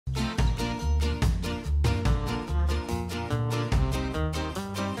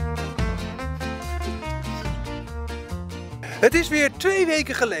Het is weer 2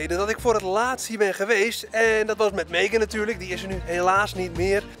 weken geleden dat ik voor het laatst hier ben geweest. En dat was met Megan natuurlijk, die is er nu helaas niet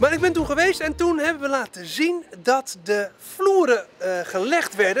meer. Maar ik ben toen geweest en toen hebben we laten zien dat de vloeren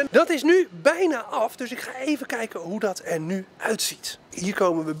gelegd werden. Dat is nu bijna af, dus ik ga even kijken hoe dat er nu uitziet. Hier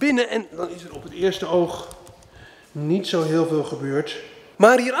komen we binnen en dan is er op het eerste oog niet zo heel veel gebeurd.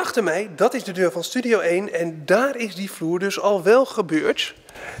 Maar hier achter mij, dat is de deur van Studio 1 en daar is die vloer dus al wel gebeurd.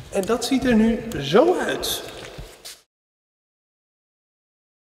 En dat ziet er nu zo uit.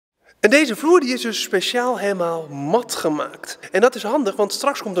 En deze vloer die is dus speciaal helemaal mat gemaakt. En dat is handig, want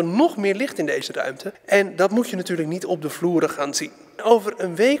straks komt er nog meer licht in deze ruimte. En dat moet je natuurlijk niet op de vloeren gaan zien. Over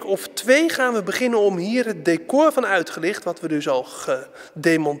een week of 2 gaan we beginnen om hier het decor van uitgelicht, wat we dus al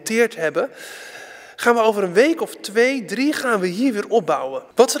gedemonteerd hebben. Gaan we over een week of 2, 3 gaan we hier weer opbouwen.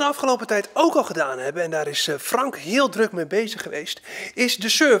 Wat ze de afgelopen tijd ook al gedaan hebben, en daar is Frank heel druk mee bezig geweest, is de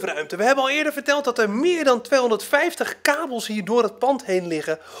serverruimte. We hebben al eerder verteld dat er meer dan 250 kabels hier door het pand heen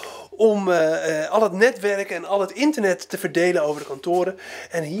liggen om al het netwerk en al het internet te verdelen over de kantoren.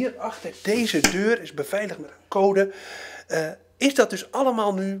 En hier achter deze deur is beveiligd met een code. Is dat dus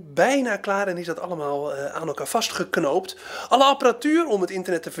allemaal nu bijna klaar en is dat allemaal aan elkaar vastgeknoopt. Alle apparatuur om het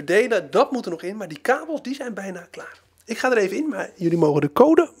internet te verdelen, dat moet er nog in, maar die kabels die zijn bijna klaar. Ik ga er even in, maar jullie mogen de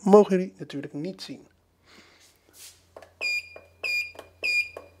code natuurlijk niet zien.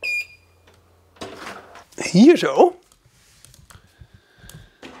 Hier zo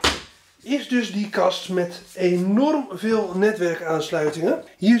is dus die kast met enorm veel netwerkaansluitingen.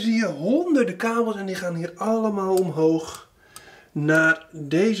 Hier zie je honderden kabels en die gaan hier allemaal omhoog naar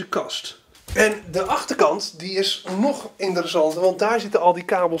deze kast. En de achterkant die is nog interessanter, want daar zitten al die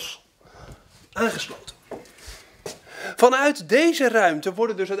kabels aangesloten. Vanuit deze ruimte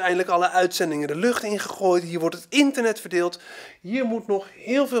worden dus uiteindelijk alle uitzendingen de lucht ingegooid. Hier wordt het internet verdeeld. Hier moet nog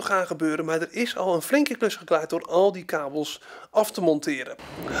heel veel gaan gebeuren, maar er is al een flinke klus geklaard door al die kabels af te monteren.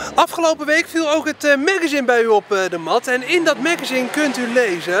 Afgelopen week viel ook het magazine bij u op de mat en in dat magazine kunt u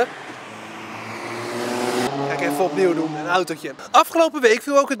lezen. Even opnieuw doen, een autootje. Afgelopen week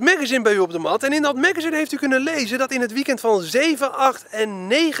viel ook het magazine bij u op de mat. En in dat magazine heeft u kunnen lezen dat in het weekend van 7, 8 en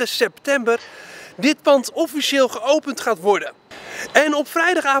 9 september dit pand officieel geopend gaat worden. En op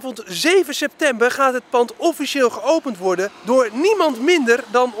vrijdagavond 7 september gaat het pand officieel geopend worden door niemand minder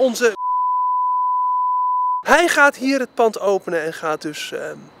dan onze... Hij gaat hier het pand openen en gaat dus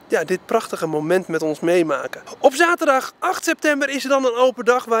dit prachtige moment met ons meemaken. Op zaterdag 8 september is er dan een open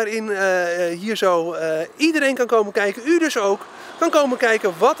dag waarin hier zo iedereen kan komen kijken. U dus ook kan komen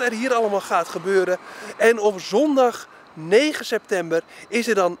kijken wat er hier allemaal gaat gebeuren. En op zondag 9 september is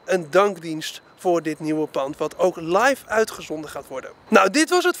er dan een dankdienst voor dit nieuwe pand, wat ook live uitgezonden gaat worden. Nou, dit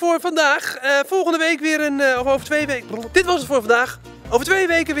was het voor vandaag. Volgende week weer of over 2 weken. Dit was het voor vandaag. Over 2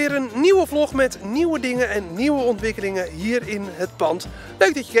 weken weer een nieuwe vlog met nieuwe dingen en nieuwe ontwikkelingen hier in het pand.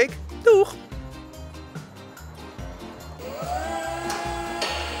 Leuk dat je keek. Doeg!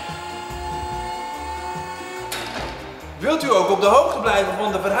 Wilt u ook op de hoogte blijven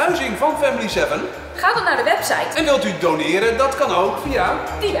van de verhuizing van Family 7? Ga dan naar de website. En wilt u doneren? Dat kan ook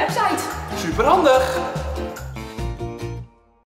via die website. Superhandig!